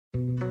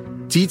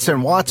Dietz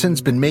and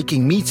Watson's been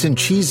making meats and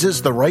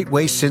cheeses the right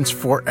way since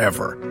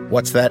forever.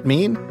 What's that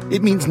mean?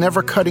 It means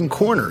never cutting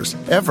corners,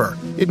 ever.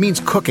 It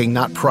means cooking,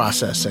 not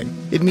processing.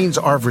 It means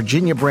our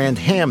Virginia brand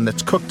ham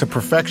that's cooked to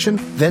perfection,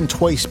 then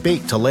twice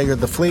baked to layer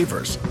the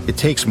flavors. It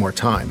takes more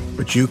time,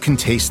 but you can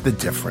taste the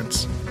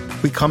difference.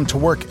 We come to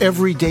work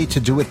every day to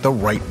do it the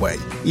right way,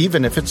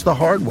 even if it's the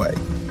hard way.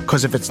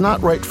 Because if it's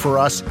not right for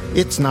us,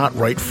 it's not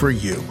right for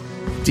you.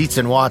 Dietz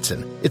and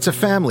Watson, it's a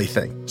family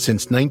thing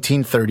since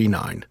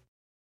 1939.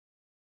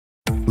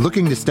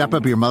 Looking to step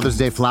up your Mother's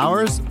Day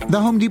flowers? The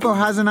Home Depot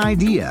has an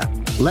idea.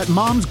 Let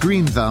Mom's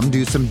Green Thumb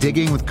do some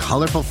digging with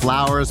colorful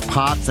flowers,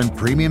 pots, and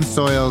premium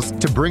soils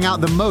to bring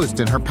out the most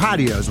in her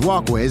patios,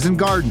 walkways, and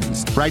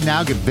gardens. Right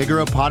now, get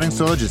Vigoro potting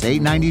soil just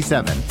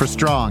 $8.97 for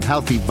strong,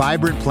 healthy,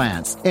 vibrant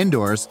plants,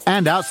 indoors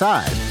and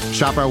outside.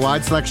 Shop our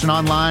wide selection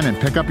online and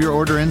pick up your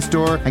order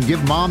in-store and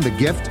give Mom the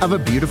gift of a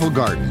beautiful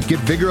garden. Get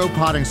Vigoro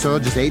potting soil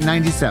just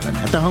 $8.97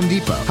 at the Home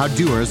Depot. How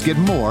doers get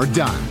more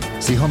done.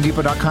 See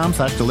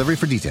homedepot.com/delivery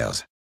for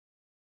details.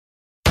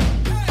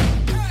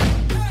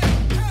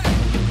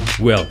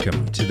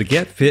 Welcome to the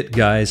Get Fit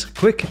Guys,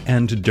 quick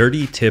and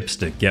dirty tips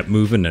to get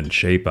moving and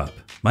shape up.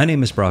 My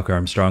name is Brock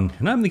Armstrong,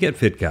 and I'm the Get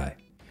Fit Guy.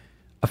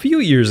 A few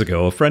years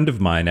ago, a friend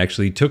of mine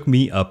actually took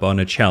me up on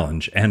a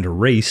challenge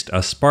and raced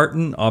a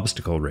Spartan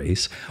obstacle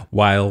race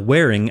while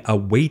wearing a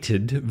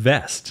weighted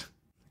vest.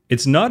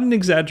 It's not an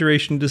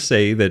exaggeration to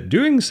say that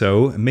doing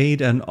so made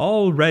an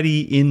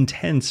already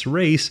intense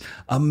race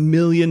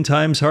 1,000,000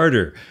 times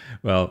harder.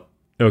 Well,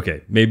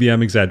 okay, maybe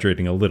I'm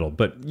exaggerating a little,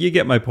 but you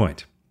get my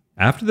point.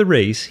 After the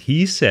race,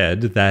 he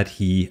said that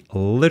he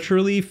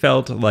literally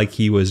felt like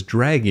he was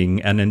dragging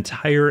an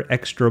entire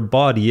extra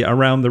body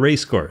around the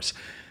race course.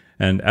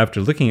 And after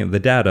looking at the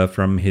data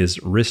from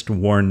his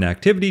wrist-worn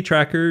activity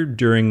tracker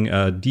during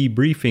a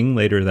debriefing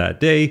later that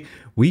day,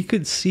 we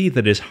could see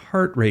that his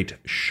heart rate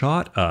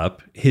shot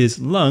up, his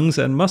lungs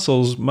and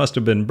muscles must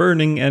have been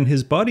burning, and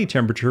his body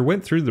temperature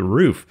went through the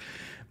roof.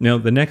 Now,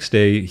 the next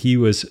day, he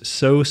was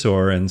so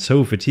sore and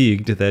so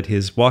fatigued that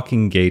his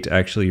walking gait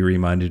actually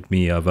reminded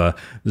me of a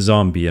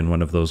zombie in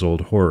one of those old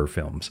horror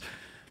films.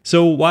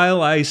 So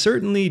while I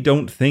certainly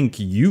don't think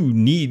you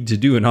need to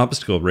do an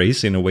obstacle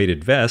race in a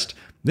weighted vest,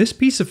 this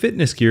piece of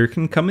fitness gear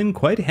can come in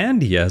quite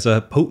handy as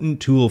a potent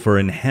tool for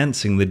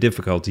enhancing the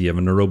difficulty of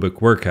an aerobic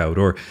workout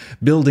or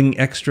building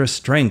extra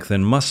strength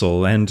and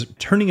muscle and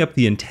turning up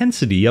the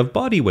intensity of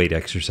bodyweight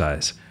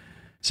exercise.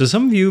 So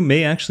some of you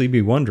may actually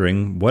be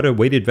wondering what a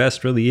weighted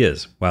vest really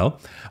is. Well,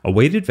 a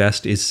weighted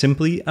vest is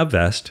simply a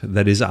vest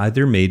that is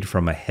either made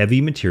from a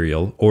heavy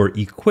material or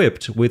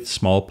equipped with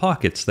small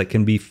pockets that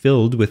can be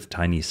filled with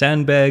tiny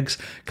sandbags,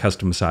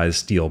 custom-sized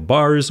steel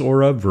bars,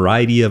 or a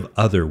variety of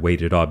other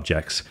weighted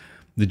objects.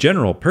 The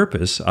general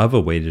purpose of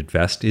a weighted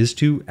vest is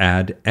to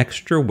add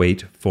extra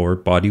weight for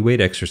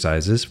bodyweight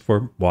exercises,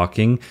 for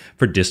walking,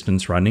 for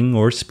distance running,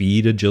 or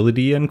speed,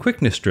 agility, and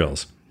quickness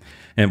drills.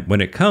 And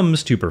when it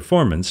comes to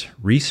performance,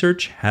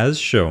 research has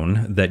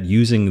shown that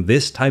using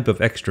this type of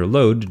extra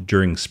load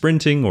during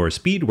sprinting or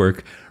speed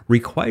work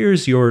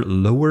requires your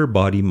lower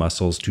body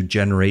muscles to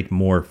generate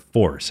more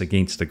force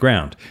against the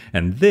ground,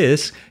 and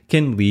this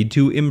can lead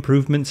to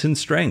improvements in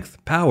strength,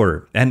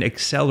 power, and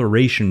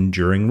acceleration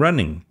during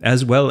running,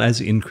 as well as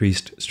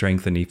increased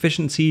strength and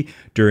efficiency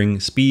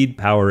during speed,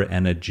 power,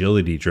 and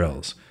agility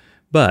drills.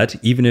 But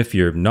even if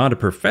you're not a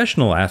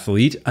professional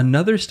athlete,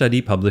 another study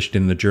published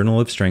in the Journal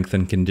of Strength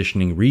and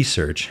Conditioning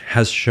Research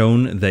has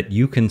shown that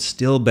you can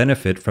still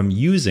benefit from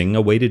using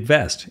a weighted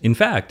vest. In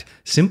fact,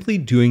 simply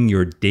doing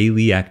your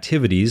daily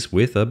activities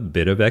with a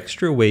bit of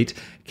extra weight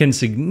can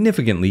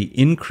significantly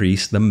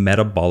increase the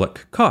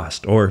metabolic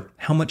cost, or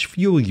how much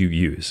fuel you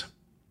use.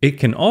 It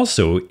can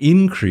also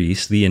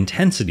increase the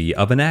intensity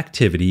of an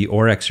activity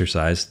or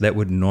exercise that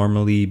would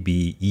normally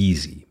be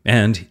easy,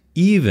 and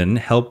even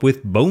help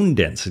with bone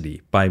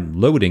density by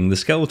loading the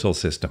skeletal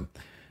system.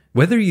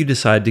 Whether you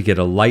decide to get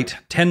a light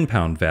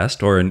 10-pound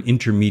vest or an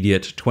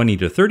intermediate 20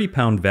 to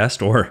 30-pound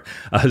vest or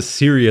a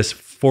serious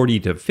 40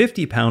 to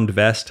 50-pound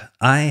vest,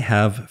 I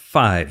have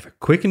 5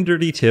 quick and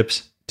dirty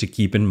tips to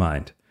keep in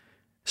mind.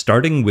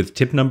 Starting with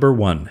tip number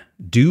 1,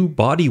 do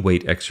body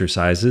weight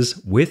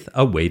exercises with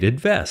a weighted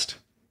vest.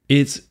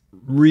 It's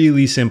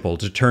really simple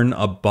to turn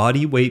a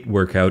body weight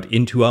workout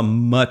into a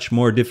much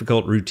more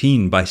difficult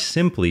routine by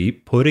simply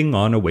putting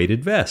on a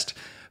weighted vest.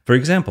 For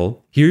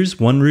example, here's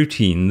one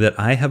routine that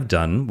I have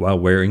done while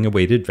wearing a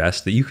weighted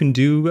vest that you can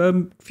do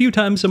a few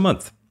times a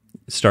month.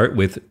 Start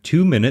with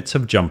 2 minutes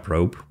of jump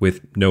rope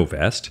with no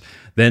vest,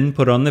 then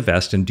put on the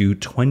vest and do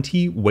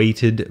 20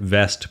 weighted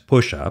vest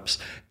push-ups,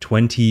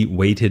 20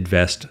 weighted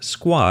vest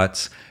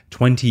squats,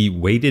 20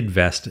 weighted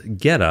vest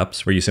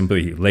get-ups, where you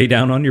simply lay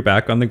down on your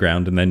back on the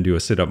ground and then do a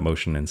sit-up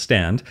motion and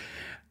stand,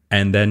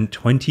 and then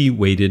 20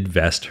 weighted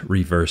vest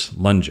reverse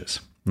lunges.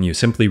 And you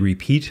simply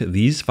repeat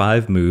these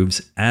 5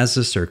 moves as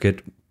a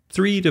circuit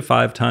 3 to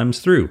 5 times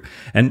through,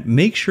 and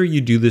make sure you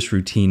do this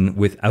routine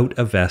without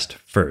a vest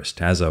first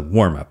as a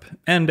warm-up,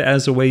 and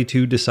as a way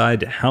to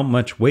decide how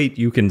much weight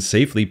you can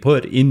safely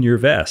put in your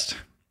vest.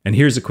 And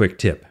here's a quick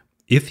tip.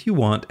 If you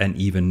want an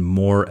even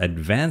more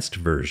advanced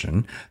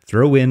version,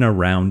 throw in a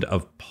round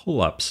of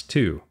pull-ups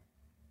too.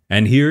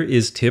 And here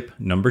is tip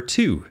number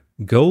 2.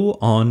 Go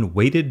on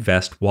weighted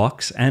vest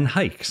walks and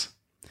hikes.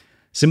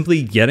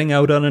 Simply getting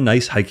out on a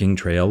nice hiking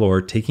trail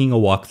or taking a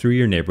walk through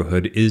your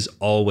neighborhood is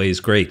always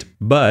great,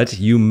 but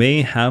you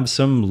may have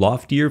some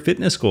loftier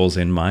fitness goals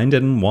in mind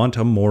and want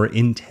a more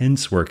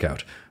intense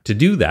workout. To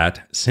do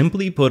that,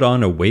 simply put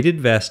on a weighted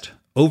vest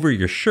over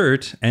your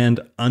shirt and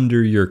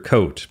under your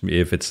coat,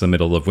 if it's the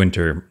middle of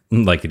winter,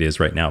 like it is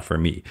right now for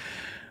me.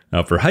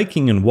 Now, for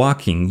hiking and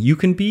walking, you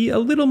can be a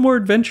little more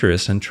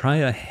adventurous and try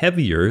a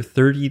heavier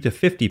 30 to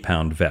 50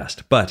 pound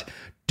vest, but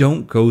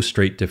don't go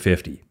straight to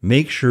 50.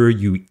 Make sure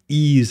you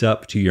ease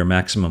up to your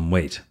maximum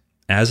weight.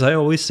 As I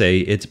always say,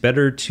 it's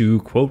better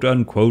to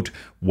quote-unquote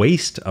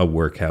waste a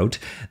workout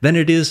than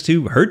it is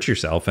to hurt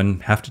yourself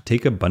and have to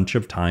take a bunch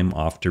of time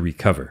off to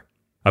recover.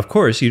 Of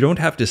course, you don't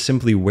have to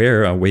simply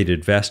wear a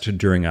weighted vest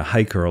during a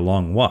hike or a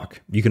long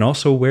walk. You can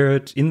also wear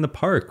it in the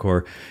park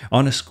or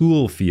on a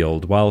school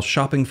field while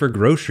shopping for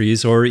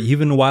groceries or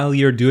even while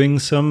you're doing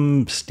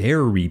some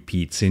stair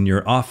repeats in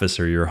your office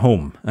or your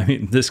home. I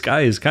mean, the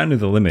sky is kind of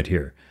the limit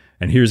here.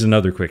 And here's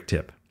another quick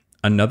tip.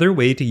 Another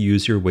way to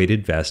use your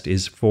weighted vest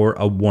is for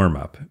a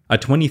warm-up. A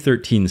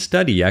 2013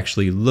 study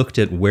actually looked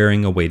at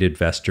wearing a weighted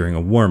vest during a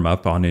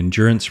warm-up on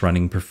endurance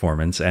running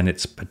performance and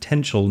its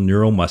potential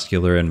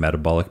neuromuscular and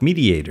metabolic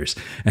mediators.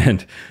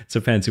 And it's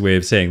a fancy way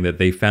of saying that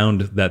they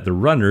found that the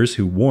runners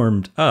who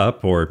warmed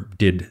up or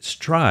did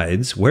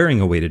strides wearing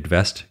a weighted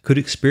vest could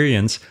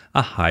experience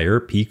a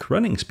higher peak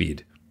running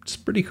speed. It's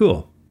pretty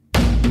cool.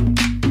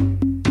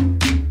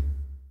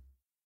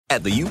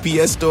 At the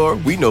UPS Store,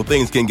 we know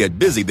things can get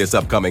busy this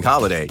upcoming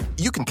holiday.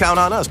 You can count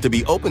on us to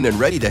be open and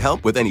ready to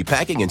help with any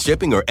packing and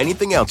shipping or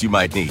anything else you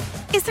might need.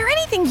 Is there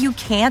anything you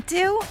can't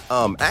do?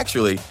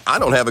 Actually, I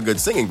don't have a good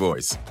singing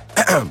voice.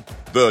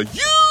 The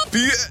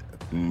UPS...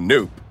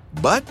 Nope.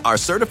 But our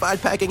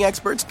certified packing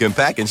experts can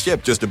pack and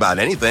ship just about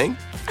anything.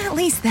 At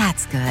least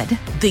that's good.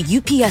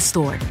 The UPS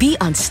Store. Be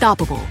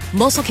unstoppable.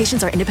 Most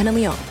locations are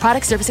independently owned.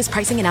 Product, services,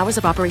 pricing, and hours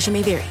of operation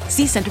may vary.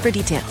 See Center for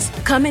details.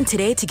 Come in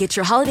today to get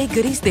your holiday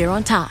goodies there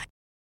on time.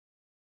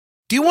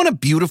 Do you want a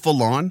beautiful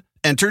lawn?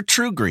 Enter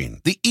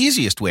TruGreen, the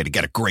easiest way to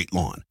get a great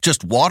lawn.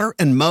 Just water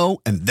and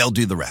mow, and they'll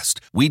do the rest.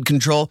 Weed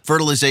control,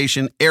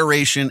 fertilization,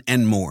 aeration,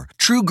 and more.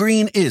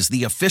 TruGreen is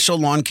the official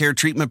lawn care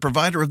treatment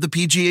provider of the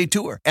PGA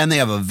Tour, and they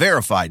have a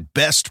verified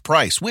best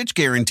price, which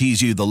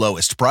guarantees you the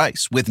lowest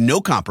price with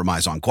no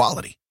compromise on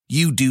quality.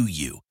 You do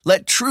you.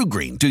 Let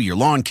TruGreen do your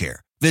lawn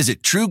care.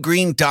 Visit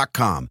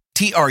TruGreen.com,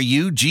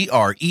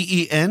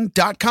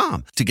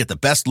 TruGreen.com, to get the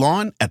best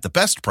lawn at the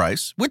best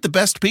price with the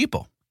best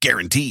people.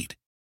 Guaranteed.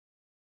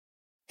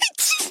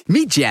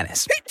 Meet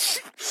Janice.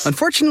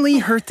 Unfortunately,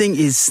 her thing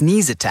is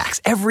sneeze attacks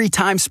every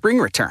time spring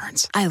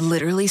returns. I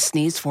literally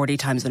sneezed 40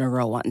 times in a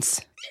row once.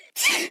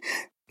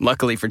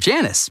 Luckily for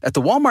Janice, at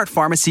the Walmart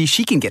pharmacy,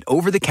 she can get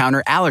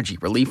over-the-counter allergy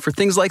relief for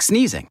things like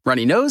sneezing,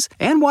 runny nose,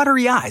 and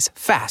watery eyes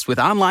fast with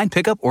online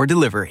pickup or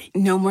delivery.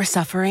 No more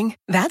suffering?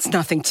 That's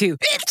nothing to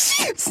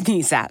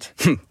sneeze at.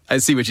 I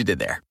see what you did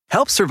there.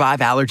 Help survive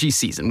allergy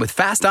season with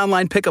fast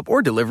online pickup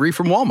or delivery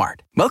from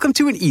Walmart. Welcome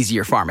to an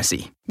easier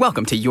pharmacy.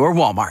 Welcome to your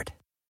Walmart.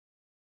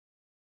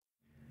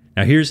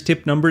 Now here's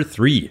tip number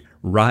 3.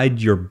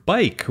 Ride your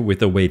bike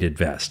with a weighted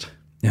vest.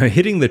 Now,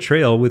 hitting the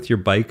trail with your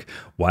bike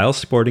while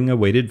sporting a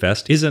weighted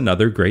vest is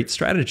another great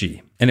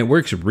strategy, and it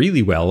works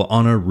really well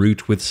on a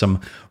route with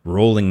some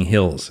rolling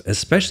hills,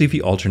 especially if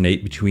you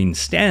alternate between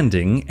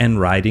standing and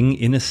riding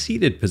in a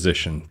seated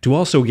position to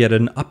also get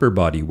an upper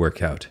body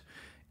workout.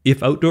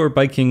 If outdoor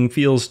biking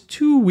feels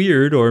too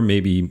weird or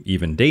maybe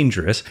even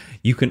dangerous,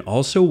 you can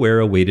also wear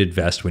a weighted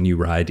vest when you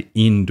ride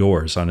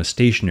indoors on a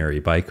stationary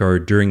bike or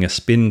during a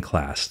spin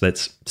class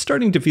that's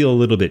starting to feel a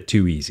little bit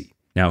too easy.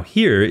 Now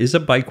here is a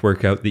bike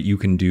workout that you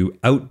can do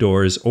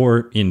outdoors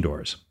or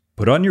indoors.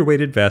 Put on your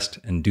weighted vest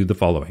and do the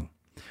following.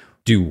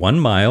 Do 1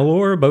 mile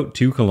or about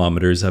 2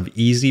 kilometers of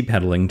easy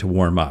pedaling to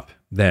warm up.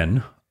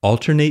 Then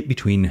alternate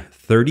between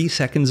 30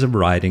 seconds of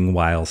riding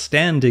while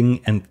standing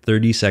and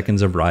 30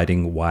 seconds of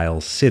riding while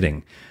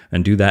sitting,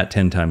 and do that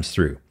 10 times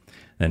through.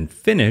 Then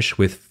finish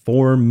with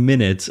 4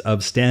 minutes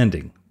of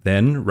standing.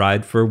 Then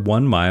ride for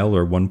 1 mile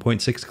or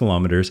 1.6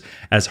 kilometers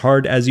as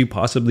hard as you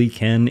possibly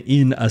can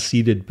in a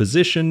seated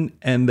position,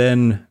 and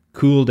then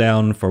cool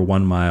down for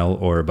 1 mile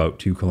or about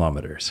 2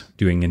 kilometers,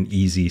 doing an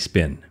easy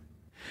spin.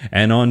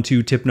 And on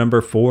to tip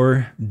number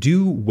 4,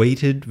 do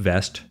weighted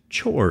vest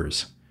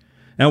chores.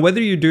 Now,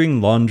 whether you're doing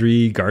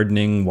laundry,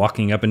 gardening,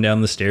 walking up and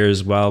down the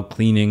stairs while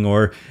cleaning,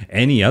 or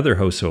any other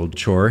household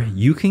chore,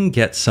 you can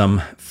get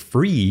some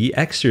free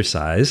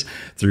exercise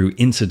through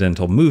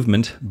incidental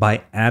movement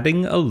by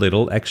adding a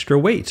little extra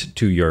weight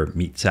to your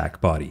meat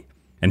sack body.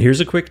 And here's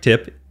a quick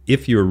tip.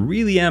 If you're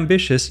really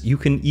ambitious, you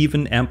can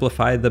even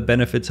amplify the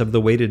benefits of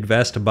the weighted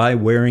vest by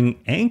wearing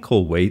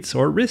ankle weights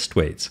or wrist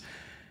weights.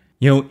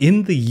 You know,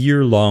 in the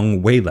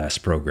year-long Way Less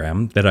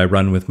program that I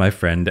run with my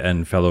friend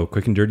and fellow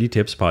Quick and Dirty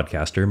Tips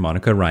podcaster,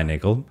 Monica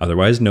Reinagel,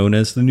 otherwise known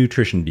as the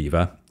Nutrition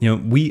Diva,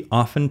 we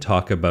often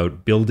talk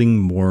about building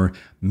more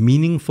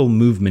meaningful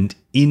movement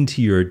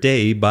into your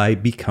day by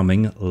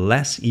becoming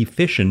less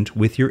efficient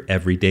with your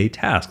everyday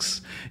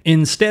tasks,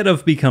 instead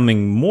of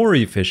becoming more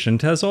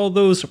efficient as all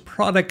those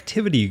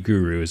productivity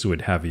gurus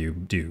would have you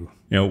do.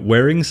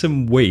 Wearing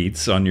some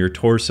weights on your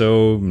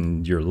torso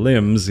and your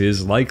limbs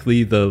is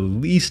likely the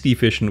least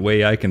efficient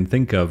way I can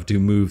think of to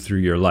move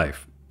through your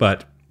life.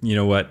 But you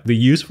know what? The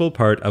useful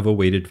part of a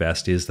weighted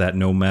vest is that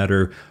no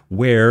matter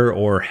where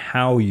or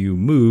how you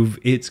move,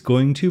 it's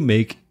going to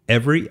make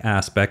every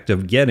aspect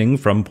of getting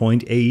from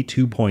point A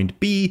to point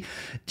B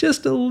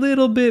just a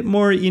little bit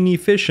more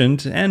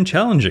inefficient and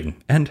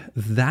challenging. And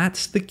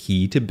that's the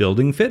key to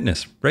building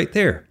fitness right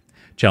there.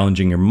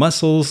 Challenging your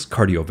muscles,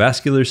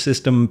 cardiovascular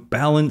system,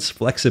 balance,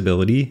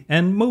 flexibility,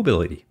 and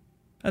mobility.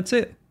 That's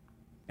it.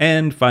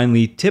 And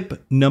finally,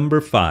 tip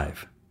number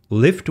 5,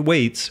 lift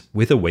weights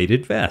with a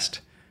weighted vest.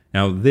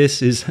 Now,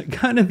 this is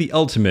kind of the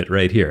ultimate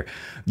right here.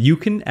 You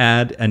can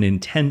add an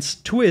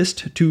intense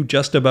twist to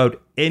just about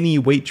any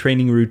weight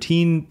training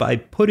routine by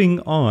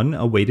putting on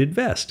a weighted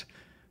vest.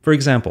 For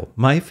example,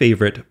 my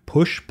favorite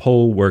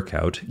push-pull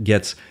workout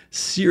gets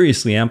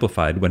seriously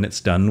amplified when it's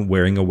done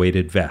wearing a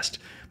weighted vest.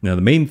 Now,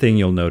 the main thing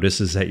you'll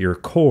notice is that your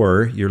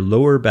core, your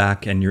lower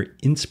back, and your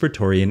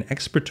inspiratory and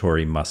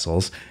expiratory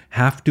muscles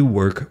have to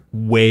work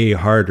way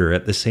harder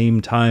at the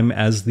same time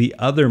as the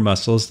other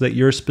muscles that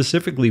you're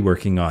specifically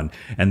working on.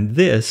 And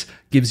this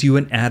gives you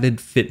an added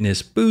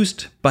fitness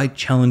boost by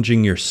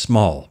challenging your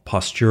small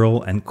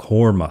postural and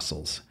core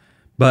muscles.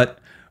 But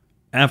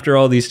after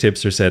all these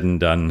tips are said and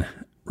done,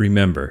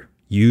 remember,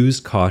 use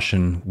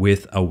caution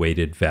with a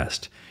weighted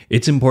vest.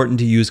 It's important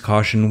to use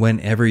caution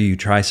whenever you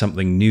try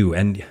something new,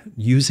 and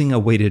using a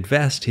weighted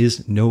vest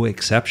is no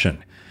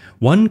exception.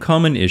 One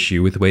common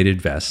issue with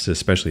weighted vests,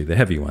 especially the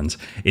heavy ones,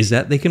 is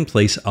that they can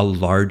place a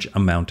large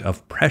amount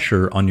of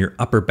pressure on your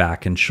upper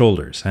back and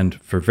shoulders, and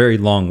for very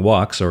long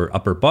walks or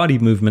upper body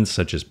movements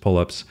such as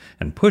pull-ups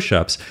and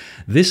push-ups,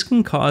 this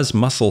can cause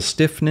muscle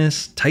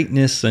stiffness,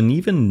 tightness, and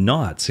even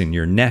knots in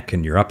your neck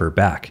and your upper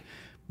back.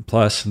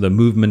 Plus, the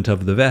movement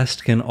of the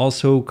vest can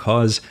also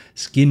cause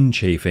skin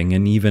chafing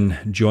and even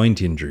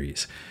joint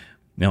injuries.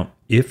 Now,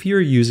 if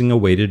you're using a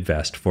weighted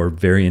vest for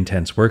very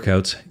intense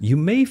workouts, you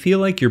may feel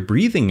like your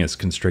breathing is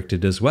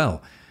constricted as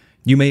well.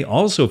 You may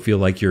also feel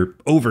like you're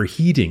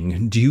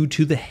overheating due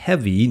to the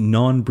heavy,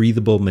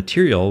 non-breathable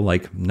material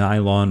like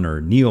nylon or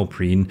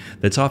neoprene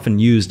that's often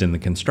used in the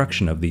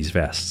construction of these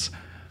vests.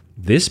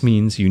 This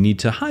means you need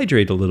to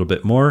hydrate a little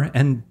bit more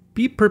and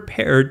be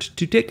prepared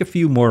to take a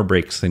few more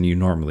breaks than you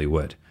normally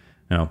would.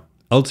 Now,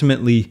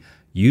 ultimately,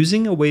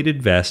 using a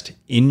weighted vest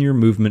in your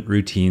movement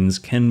routines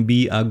can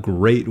be a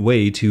great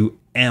way to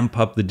amp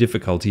up the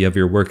difficulty of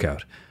your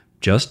workout.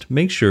 Just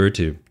make sure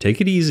to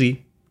take it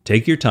easy,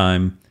 take your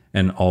time,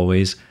 and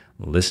always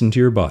listen to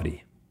your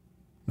body.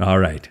 All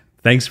right.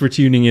 Thanks for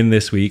tuning in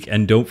this week,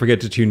 and don't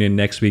forget to tune in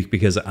next week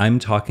because I'm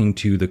talking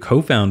to the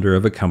co-founder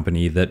of a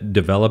company that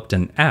developed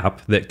an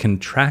app that can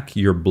track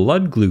your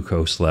blood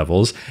glucose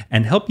levels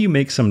and help you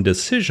make some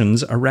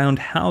decisions around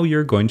how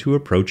you're going to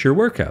approach your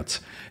workouts.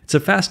 It's a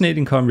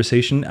fascinating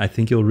conversation. I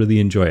think you'll really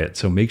enjoy it,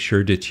 so make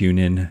sure to tune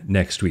in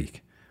next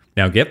week.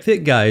 Now, Get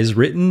Fit Guy is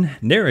written,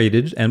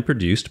 narrated, and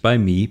produced by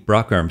me,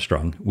 Brock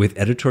Armstrong, with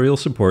editorial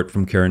support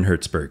from Karen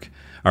Hertzberg.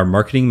 Our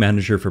marketing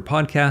manager for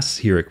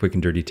podcasts here at Quick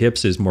and Dirty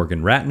Tips is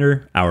Morgan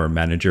Ratner. Our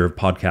manager of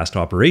podcast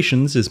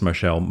operations is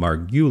Michelle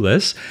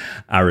Margulis.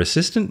 Our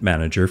assistant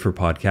manager for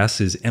podcasts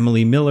is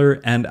Emily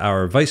Miller, and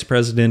our vice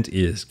president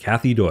is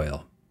Kathy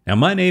Doyle. Now,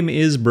 my name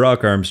is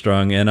Brock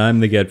Armstrong, and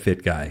I'm the Get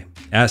Fit Guy,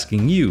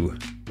 asking you,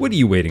 what are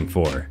you waiting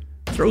for?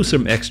 Throw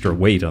some extra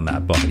weight on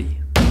that body.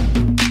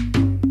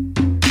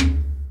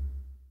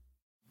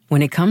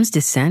 When it comes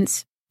to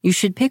scents, you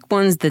should pick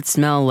ones that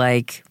smell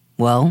like,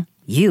 well,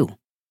 you.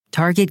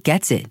 Target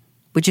gets it,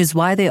 which is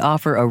why they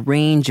offer a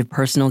range of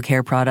personal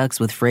care products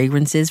with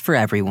fragrances for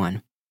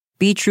everyone.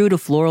 Be true to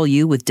floral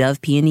you with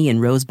Dove Peony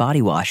and Rose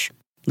Body Wash.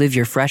 Live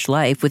your fresh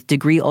life with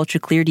Degree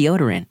Ultra Clear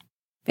Deodorant.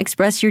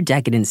 Express your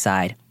decadent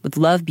side with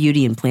Love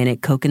Beauty and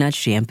Planet Coconut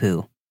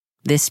Shampoo.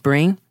 This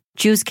spring,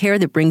 choose care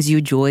that brings you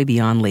joy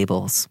beyond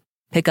labels.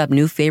 Pick up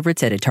new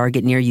favorites at a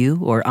Target near you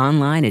or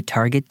online at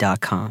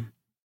Target.com.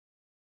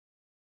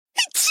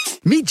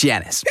 Meet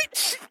Janice.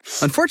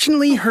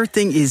 Unfortunately, her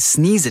thing is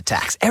sneeze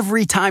attacks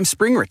every time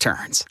spring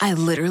returns. I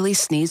literally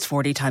sneezed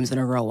 40 times in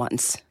a row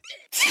once.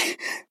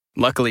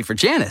 Luckily for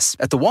Janice,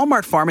 at the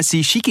Walmart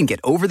pharmacy, she can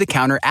get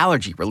over-the-counter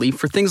allergy relief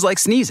for things like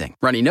sneezing,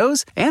 runny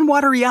nose, and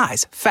watery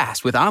eyes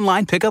fast with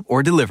online pickup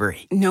or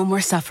delivery. No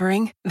more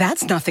suffering?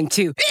 That's nothing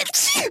to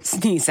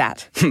sneeze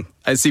at.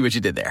 I see what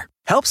you did there.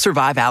 Help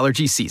survive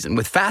allergy season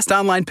with fast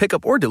online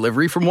pickup or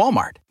delivery from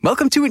Walmart.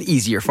 Welcome to an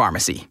easier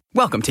pharmacy.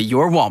 Welcome to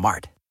your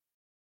Walmart.